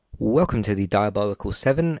Welcome to the Diabolical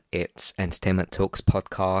 7. It's Entertainment Talks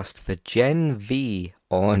podcast for Gen V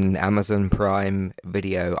on Amazon Prime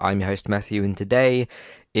Video. I'm your host Matthew, and today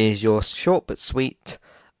is your short but sweet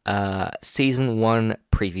Season 1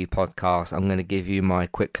 preview podcast. I'm going to give you my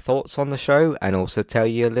quick thoughts on the show and also tell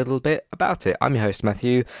you a little bit about it. I'm your host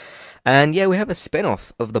Matthew, and yeah, we have a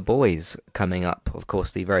spin-off of The Boys coming up. Of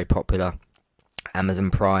course, the very popular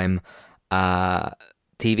Amazon Prime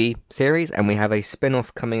TV series, and we have a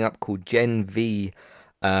spin-off coming up called Gen V,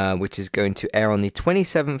 which is going to air on the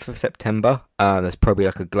 27th of September. There's probably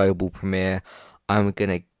like a global premiere. I'm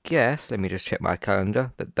gonna guess, let me just check my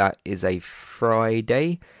calendar, that is a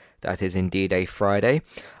Friday. That is indeed a Friday.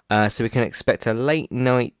 So we can expect a late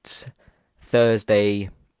night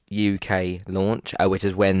Thursday UK launch, which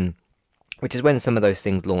is when some of those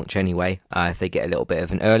things launch anyway, if they get a little bit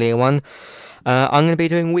of an earlier one. I'm going to be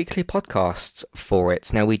doing weekly podcasts for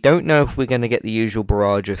it. Now, we don't know if we're going to get the usual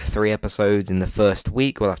barrage of 3 episodes in the first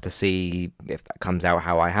week. We'll have to see if that comes out,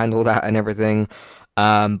 how I handle that and everything.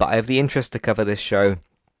 But I have the interest to cover this show,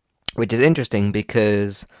 which is interesting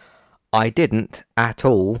because I didn't at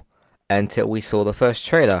all until we saw the first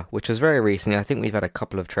trailer, which was very recently. I think we've had a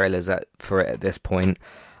couple of trailers for it at this point.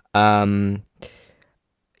 I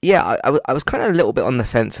was kind of a little bit on the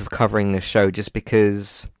fence of covering this show just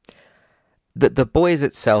because the Boys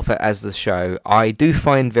itself as the show, I do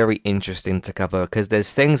find very interesting to cover because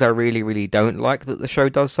there's things I really, really don't like that the show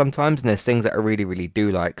does sometimes, and there's things that I really, really do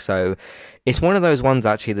like. So it's one of those ones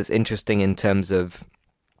actually that's interesting in terms of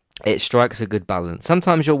it strikes a good balance.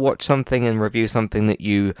 Sometimes you'll watch something and review something that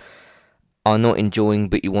you are not enjoying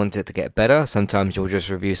but you want it to get better. Sometimes you'll just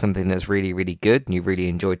review something that's really, really good and you really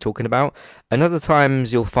enjoy talking about. And other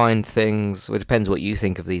times you'll find things, well, it depends what you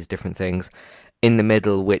think of these different things, in the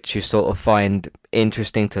middle which you sort of find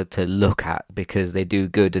interesting to look at because they do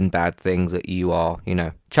good and bad things that you are,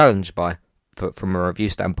 challenged by from a review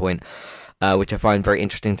standpoint, which I find very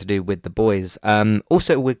interesting to do with The Boys.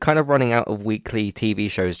 Also, we're kind of running out of weekly TV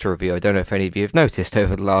shows to review. I don't know if any of you have noticed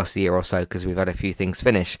over the last year or so because we've had a few things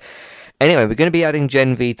finish. Anyway, we're going to be adding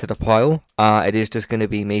Gen V to the pile. It is just going to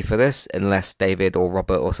be me for this, unless David or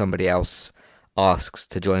Robert or somebody else asks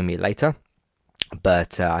to join me later.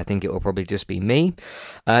 But I think it will probably just be me.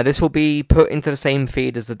 This will be put into the same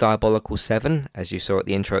feed as the Diabolical 7, as you saw at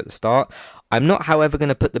the intro at the start. I'm not, however, going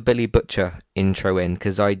to put the Billy Butcher intro in,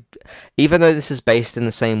 because even though this is based in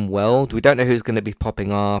the same world, we don't know who's going to be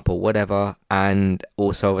popping up or whatever, and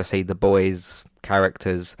also, obviously, the Boys'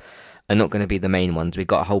 characters are not going to be the main ones. We've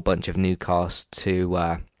got a whole bunch of new cast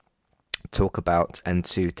to talk about and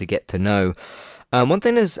to get to know. One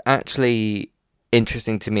thing that's actually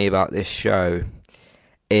interesting to me about this show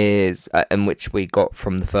is, and which I got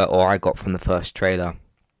from the first trailer,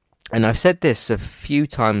 and I've said this a few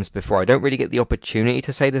times before. I don't really get the opportunity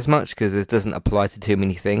to say this much because it doesn't apply to too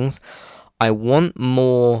many things. I want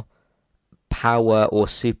more power or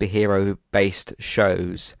superhero based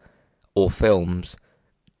shows or films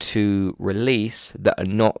to release that are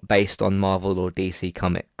not based on Marvel or DC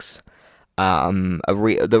comics.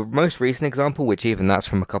 The most recent example, which even that's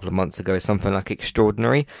from a couple of months ago, is something like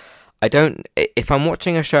Extraordinary. If I'm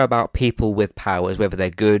watching a show about people with powers, whether they're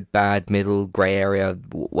good, bad, middle, grey area,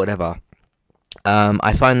 whatever,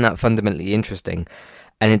 I find that fundamentally interesting.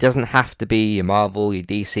 And it doesn't have to be your Marvel, your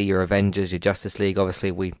DC, your Avengers, your Justice League. Obviously,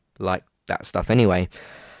 we like that stuff anyway.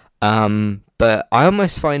 But I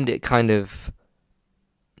almost find it kind of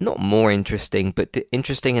not more interesting, but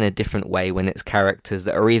interesting in a different way when it's characters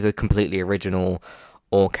that are either completely original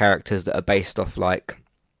or characters that are based off like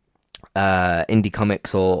indie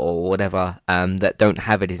comics or whatever, that don't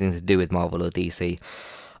have anything to do with Marvel or DC.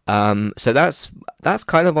 So that's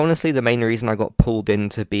kind of honestly the main reason I got pulled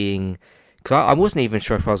into being, because I wasn't even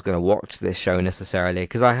sure if I was going to watch this show necessarily,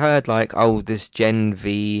 because I heard like, oh, this Gen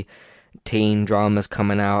V teen drama's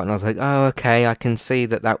coming out, and I was like, oh, okay, I can see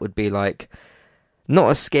that would be like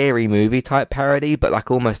not a scary movie type parody, but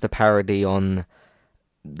like almost a parody on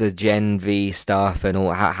the Gen V stuff and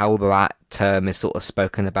all how that term is sort of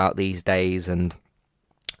spoken about these days, and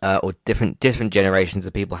or different generations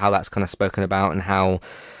of people, how that's kind of spoken about, and how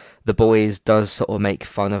The Boys does sort of make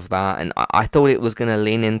fun of that. And I thought it was going to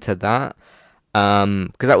lean into that,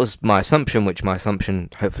 because that was my assumption, which my assumption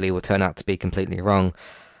hopefully will turn out to be completely wrong.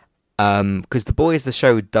 Because The Boys, the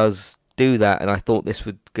show, does do that, and I thought this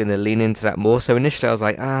was going to lean into that more. So initially I was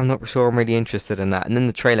like, I'm not sure I'm really interested in that. And then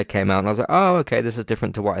the trailer came out and I was like, oh, okay, this is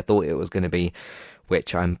different to what I thought it was going to be,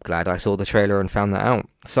 which I'm glad I saw the trailer and found that out.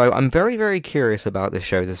 So I'm very, very curious about this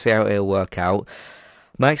show to see how it'll work out.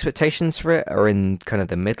 My expectations for it are in kind of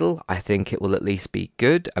the middle. I think it will at least be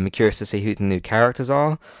good. I'm curious to see who the new characters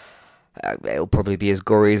are. It'll probably be as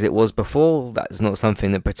gory as it was before. That's not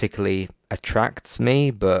something that particularly attracts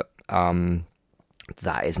me, but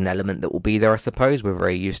that is an element that will be there, I suppose. We're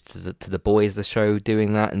very used to the boys, the show,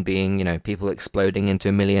 doing that and being, people exploding into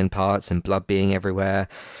a million parts and blood being everywhere,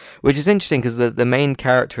 which is interesting because the main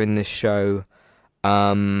character in this show,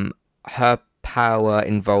 her power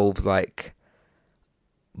involves like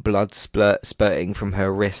blood spurting from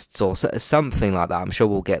her wrists or something like that. I'm sure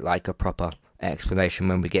we'll get like a proper explanation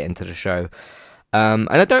when we get into the show. And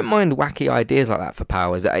I don't mind wacky ideas like that for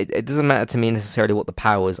powers. It doesn't matter to me necessarily what the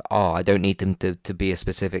powers are. I don't need them to be a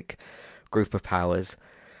specific group of powers.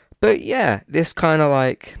 But yeah, this kind of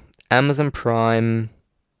like Amazon Prime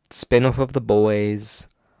spin-off of The Boys,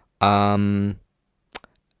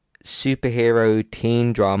 superhero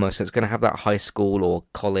teen drama. So it's going to have that high school or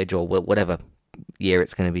college or whatever year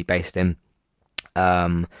it's going to be based in.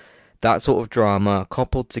 That sort of drama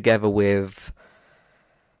coupled together with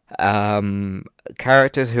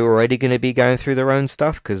characters who are already going to be going through their own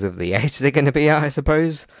stuff because of the age they're going to be at, I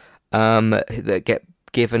suppose. That get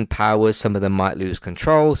given powers. Some of them might lose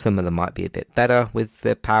control. Some of them might be a bit better with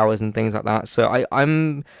their powers and things like that. So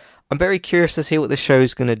I'm very curious to see what the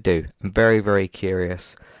show's going to do. I'm very, very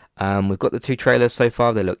curious. We've got the 2 trailers so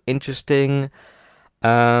far. They look interesting.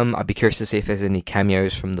 I'd be curious to see if there's any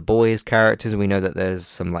cameos from the boys' characters. We know that there's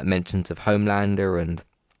some like mentions of Homelander and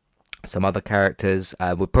some other characters.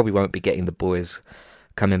 We probably won't be getting the boys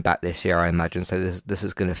coming back this year, I imagine. So this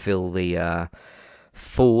is going to fill the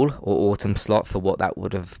fall or autumn slot for what that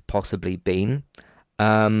would have possibly been.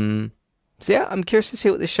 So yeah, I'm curious to see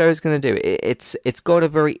what this show is going to do. It's got a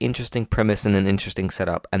very interesting premise and an interesting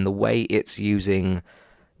setup, and the way it's using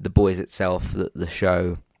the boys itself, the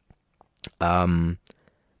show.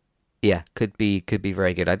 Yeah, could be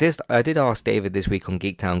very good. I did ask David this week on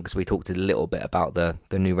Geektown because we talked a little bit about the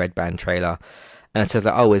new Red Band trailer, and I said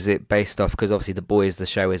that, is it based off? Because obviously the boys, the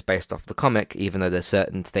show is based off the comic, even though there's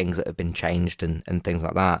certain things that have been changed and things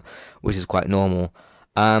like that, which is quite normal.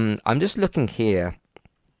 I'm just looking here.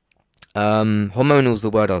 Hormonal is the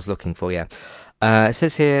word I was looking for. Yeah. It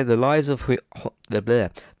says here the lives of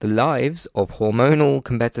hormonal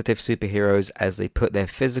competitive superheroes as they put their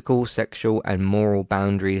physical, sexual, and moral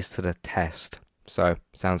boundaries to the test. So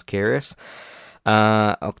sounds curious.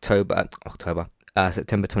 September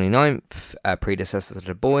 29th, predecessor to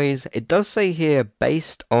The Boys. It does say here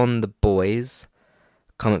based on The Boys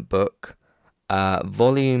comic book,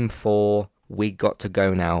 volume 4. We Got to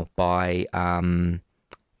Go Now by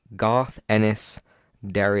Garth Ennis.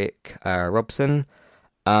 Derek Robson.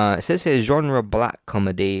 It says here genre black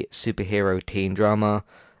comedy, superhero teen drama,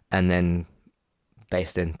 and then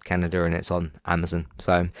based in Canada, and it's on Amazon.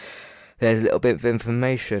 So there's a little bit of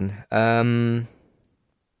information.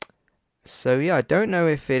 So yeah, I don't know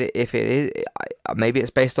if it is. Maybe it's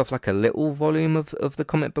based off like a little volume of the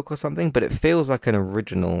comic book or something, but it feels like an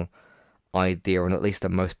original idea, or at least the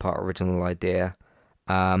most part original idea.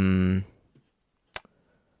 So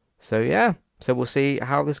yeah. So we'll see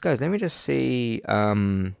how this goes. Let me just see.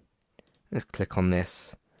 Let's click on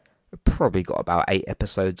this. We've probably got about 8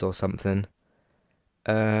 episodes or something.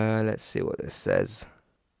 Let's see what this says.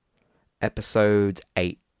 Episode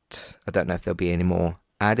 8. I don't know if there'll be any more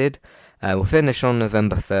added. We'll finish on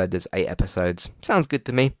November 3rd. There's 8 episodes. Sounds good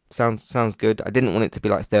to me. Sounds good. I didn't want it to be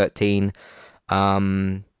like 13.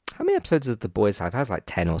 How many episodes does The Boys have? It has like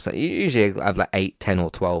 10 or so. Usually I have like 8, 10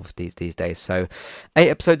 or 12 these days. So 8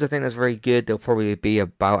 episodes, I think that's very good. They'll probably be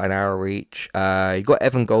about an hour each. You got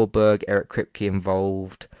Evan Goldberg, Eric Kripke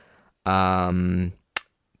involved. The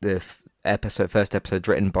first episode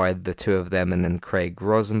written by the 2 of them, and then Craig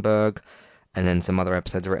Rosenberg, and then some other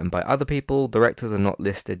episodes written by other people. Directors are not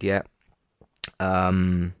listed yet.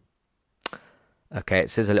 Okay, it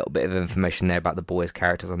says a little bit of information there about the boys'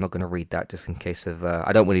 characters. I'm not going to read that just in case of.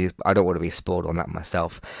 I don't want to be spoiled on that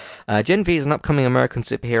myself. Gen V is an upcoming American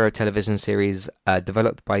superhero television series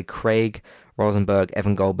developed by Craig Rosenberg,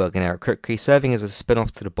 Evan Goldberg, and Eric Kripke, serving as a spin-off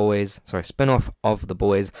of The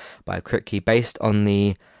Boys by Kripke, based on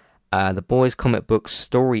the Boys comic book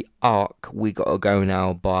story arc. We Gotta Go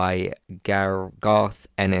Now by Garth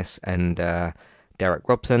Ennis and Derek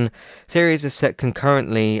Robson. Series is set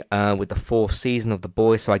concurrently with the 4th season of The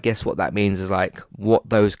Boys, so I guess what that means is like what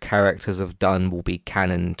those characters have done will be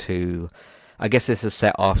canon to. I guess this is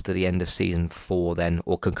set after the end of season 4 then,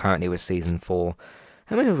 or concurrently with season 4.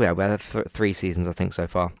 How many have we had? We had 3 seasons, I think, so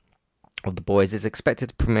far of The Boys. It's expected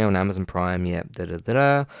to premiere on Amazon Prime. Yep.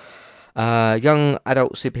 Young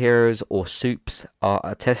adult superheroes or soups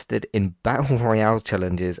are tested in battle royale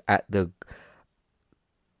challenges at the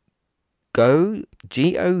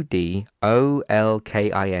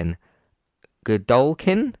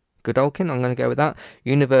Godolkin Godolkin, I'm going to go with that.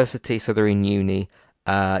 University, so they're in uni.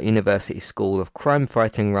 University School of Crime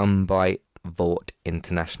Fighting run by Vought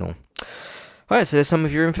International. Alright, so there's some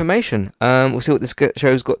of your information. We'll see what this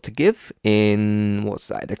show's got to give in, what's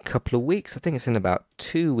that, in a couple of weeks? I think it's in about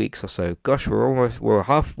 2 weeks or so. Gosh,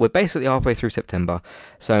 we're basically halfway through September.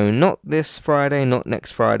 So not this Friday, not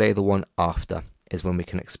next Friday, the one after is when we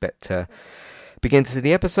can expect to begin to see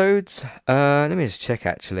the episodes. Let me just check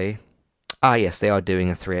actually. Yes, they are doing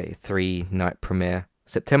a three night premiere.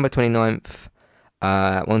 September 29th,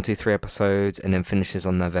 1, 2, 3 episodes, and then finishes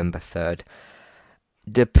on November 3rd.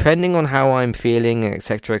 Depending on how I'm feeling,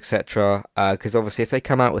 etc., etc., because obviously if they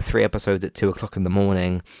come out with 3 episodes at 2 o'clock in the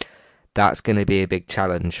morning, that's going to be a big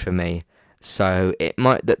challenge for me. So it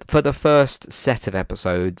might, that for the first set of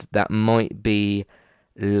episodes, that might be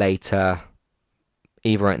later,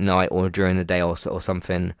 either at night or during the day or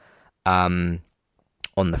something, on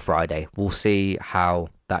the Friday. We'll see how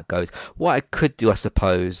that goes. What I could do, I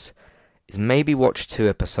suppose, is maybe watch 2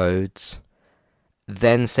 episodes,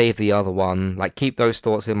 then save the other one, like keep those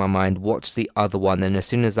thoughts in my mind, watch the other one, and as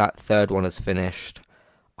soon as that third one is finished,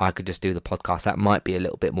 I could just do the podcast. That might be a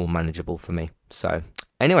little bit more manageable for me. So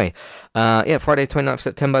anyway, Friday 29th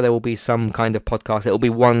September, there will be some kind of podcast. It will be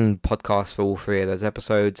one podcast for all 3 of those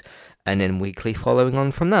episodes, and then weekly following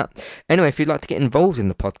on from that. Anyway, if you'd like to get involved in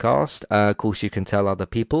the podcast, of course you can tell other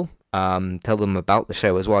people. Tell them about the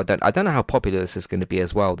show as well. I don't know how popular this is going to be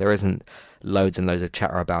as well. There isn't loads and loads of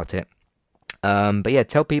chatter about it. But yeah,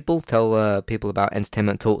 tell people about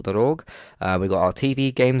entertainmenttalk.org. We've got our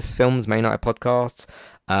TV, games, films, main night podcasts,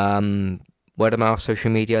 word of mouth,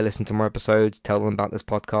 social media, listen to more episodes, tell them about this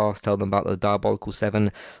podcast, tell them about the Diabolical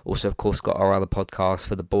 7. Also, of course, got our other podcast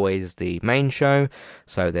for the boys, the main show,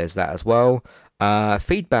 so there's that as well.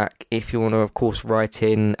 Feedback, if you want to, of course, write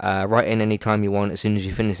in anytime you want, as soon as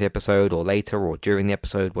you finish the episode, or later, or during the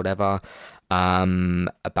episode, whatever.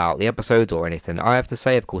 About the episodes or anything I have to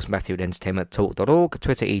say, of course, Matthew at entertainmenttalk.org,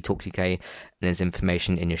 Twitter eTalkUK, and there's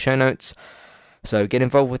information in your show notes. So get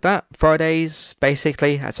involved with that. Fridays,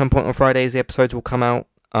 basically, at some point on Fridays, the episodes will come out.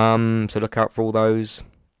 So look out for all those.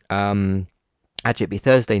 Actually, it'll be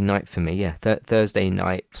Thursday night for me. Yeah, Thursday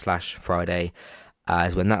night / Friday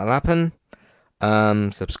is when that'll happen.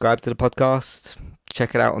 Subscribe to the podcast.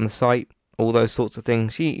 Check it out on the site. All those sorts of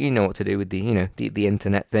things. You know what to do with the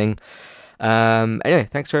internet thing. Anyway,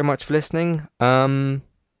 thanks very much for listening.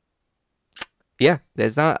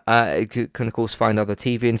 There's that. You can, of course, find other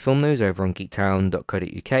TV and film news over on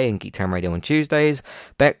geektown.co.uk and Geektown Radio on Tuesdays.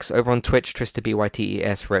 Bex over on Twitch,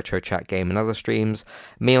 TristaBytes for Retro Chat Game and other streams.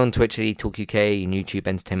 Me on Twitch at eTalkUK and YouTube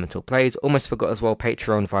Entertainment Talk Plays. Almost forgot as well,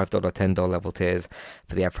 Patreon, $5, $10 level tiers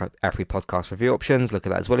for the Afri podcast review options. Look at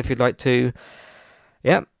that as well if you'd like to.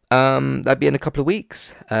 Yeah. That'll be in a couple of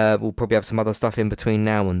weeks. We'll probably have some other stuff in between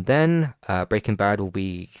now and then. Breaking Bad will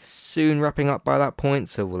be soon wrapping up by that point,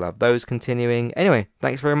 so we'll have those continuing. Anyway,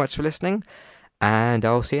 thanks very much for listening, and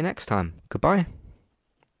I'll see you next time. Goodbye.